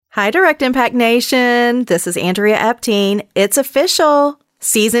Hi, Direct Impact Nation. This is Andrea Epting. It's official.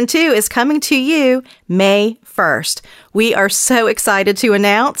 Season 2 is coming to you May 1st. We are so excited to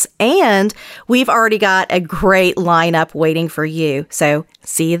announce, and we've already got a great lineup waiting for you. So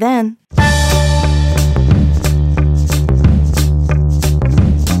see you then.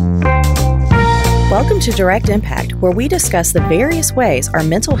 Welcome to Direct Impact, where we discuss the various ways our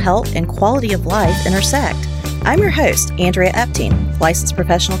mental health and quality of life intersect. I'm your host, Andrea Epting, licensed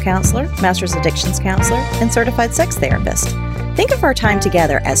professional counselor, master's addictions counselor, and certified sex therapist. Think of our time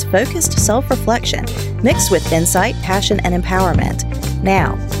together as focused self-reflection, mixed with insight, passion, and empowerment.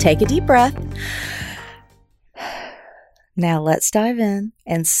 Now, take a deep breath. Now let's dive in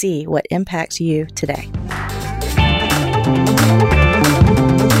and see what impacts you today.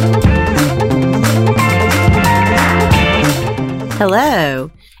 Hello,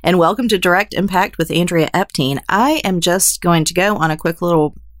 and welcome to Direct Impact with Andrea Epting. I am just going to go on a quick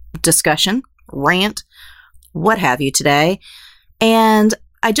little discussion, rant, what have you today. And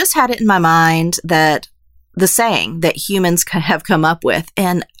I just had it in my mind that the saying that humans have come up with,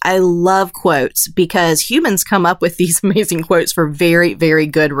 and I love quotes because humans come up with these amazing quotes for very, very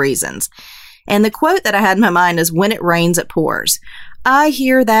good reasons. And the quote that I had in my mind is, when it rains, it pours. I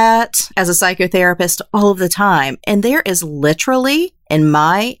hear that as a psychotherapist all of the time. And there is literally, in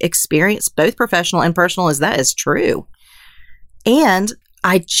my experience, both professional and personal, that is true. And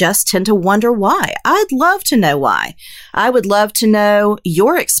I just tend to wonder why. I'd love to know why. I would love to know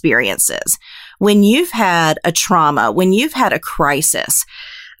your experiences. When you've had a trauma, when you've had a crisis,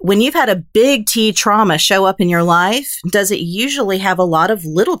 when you've had a big T trauma show up in your life, does it usually have a lot of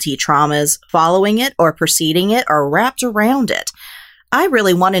little t traumas following it or preceding it or wrapped around it? I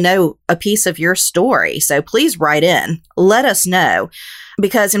really want to know a piece of your story, so please write in. Let us know,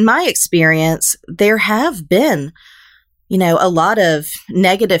 because in my experience, there have been, a lot of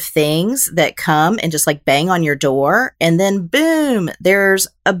negative things that come and just like bang on your door, and then boom, there's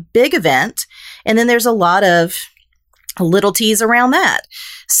a big event, and then there's a lot of little t's around that.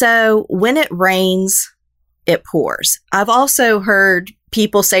 So when it rains, it pours. I've also heard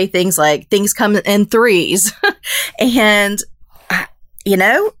people say things like things come in threes, and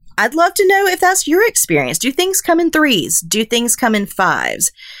I'd love to know if that's your experience. Do things come in threes? Do things come in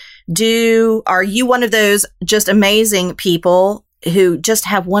fives? Are you one of those just amazing people who just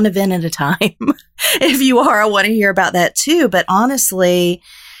have one event at a time? If you are, I want to hear about that too. But honestly,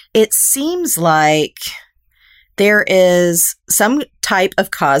 it seems like there is some type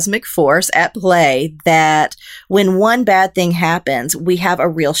of cosmic force at play that when one bad thing happens, we have a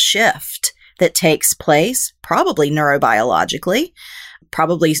real shift that takes place, probably neurobiologically,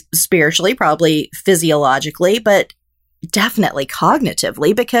 probably spiritually, probably physiologically, but definitely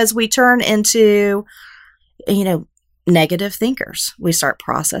cognitively, because we turn into, negative thinkers. We start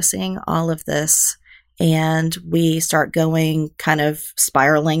processing all of this and we start going kind of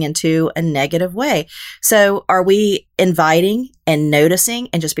spiraling into a negative way. So are we inviting and noticing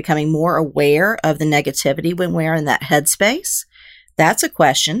and just becoming more aware of the negativity when we're in that headspace? That's a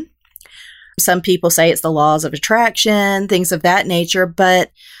question. Some people say it's the laws of attraction, things of that nature. But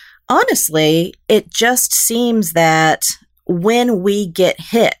honestly, it just seems that when we get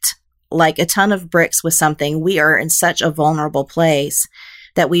hit like a ton of bricks with something, we are in such a vulnerable place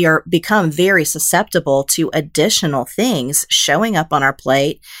that we become very susceptible to additional things showing up on our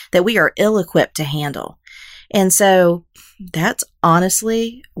plate that we are ill-equipped to handle. And so that's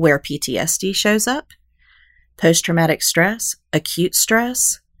honestly where PTSD shows up, post-traumatic stress, acute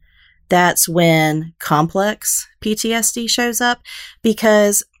stress. That's when complex PTSD shows up,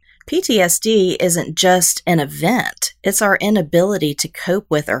 because PTSD isn't just an event. It's our inability to cope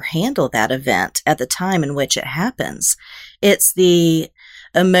with or handle that event at the time in which it happens. It's the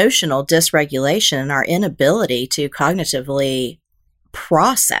emotional dysregulation and our inability to cognitively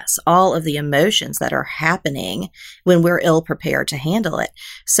process all of the emotions that are happening when we're ill prepared to handle it.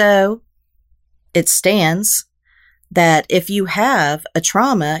 So it stands that if you have a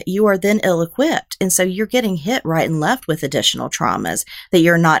trauma, you are then ill-equipped. And so you're getting hit right and left with additional traumas that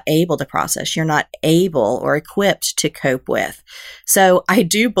you're not able to process. You're not able or equipped to cope with. So I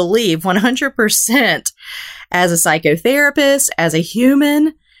do believe 100% as a psychotherapist, as a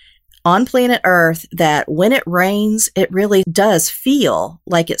human on planet Earth, that when it rains, it really does feel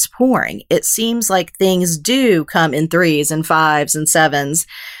like it's pouring. It seems like things do come in threes and fives and sevens,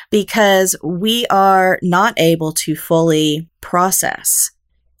 because we are not able to fully process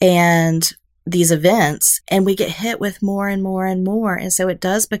and these events, and we get hit with more and more and more. And so it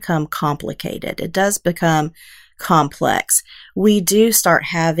does become complicated. It does become complex. We do start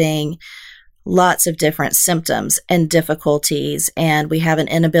having lots of different symptoms and difficulties, and we have an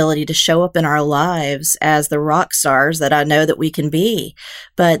inability to show up in our lives as the rock stars that I know that we can be.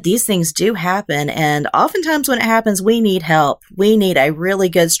 But these things do happen, and oftentimes when it happens, we need help. We need a really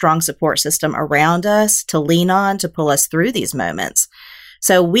good, strong support system around us to lean on to pull us through these moments.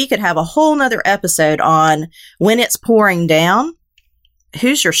 So we could have a whole nother episode on when it's pouring down,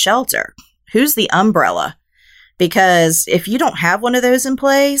 who's your shelter? Who's the umbrella? Because if you don't have one of those in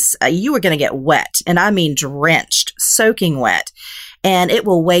place, you are going to get wet. And I mean drenched, soaking wet. And it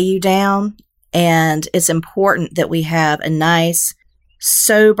will weigh you down. And it's important that we have a nice,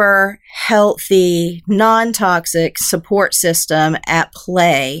 sober, healthy, non-toxic support system at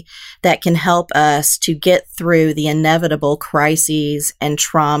play that can help us to get through the inevitable crises and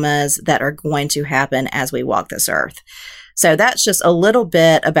traumas that are going to happen as we walk this earth. So that's just a little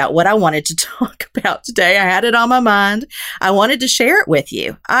bit about what I wanted to talk about today. I had it on my mind. I wanted to share it with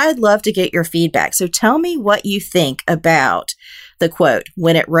you. I'd love to get your feedback. So tell me what you think about the quote,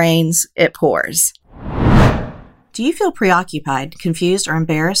 "When it rains, it pours." Do you feel preoccupied, confused, or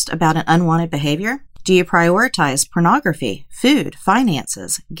embarrassed about an unwanted behavior? Do you prioritize pornography, food,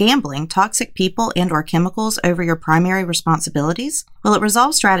 finances, gambling, toxic people, and or chemicals over your primary responsibilities? Well, at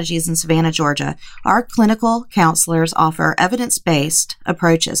Resolve Strategies in Savannah, Georgia, our clinical counselors offer evidence-based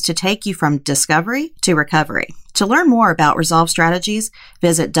approaches to take you from discovery to recovery. To learn more about Resolve Strategies,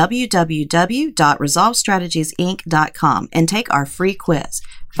 visit www.resolvestrategiesinc.com and take our free quiz,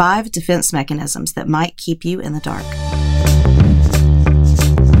 5 defense mechanisms that might keep you in the dark.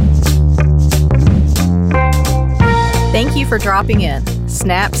 Thank you for dropping in.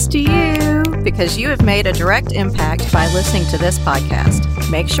 Snaps to you, because you have made a direct impact by listening to this podcast.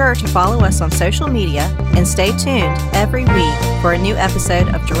 Make sure to follow us on social media and stay tuned every week for a new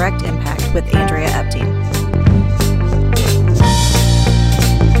episode of Direct Impact with Andrea Epting.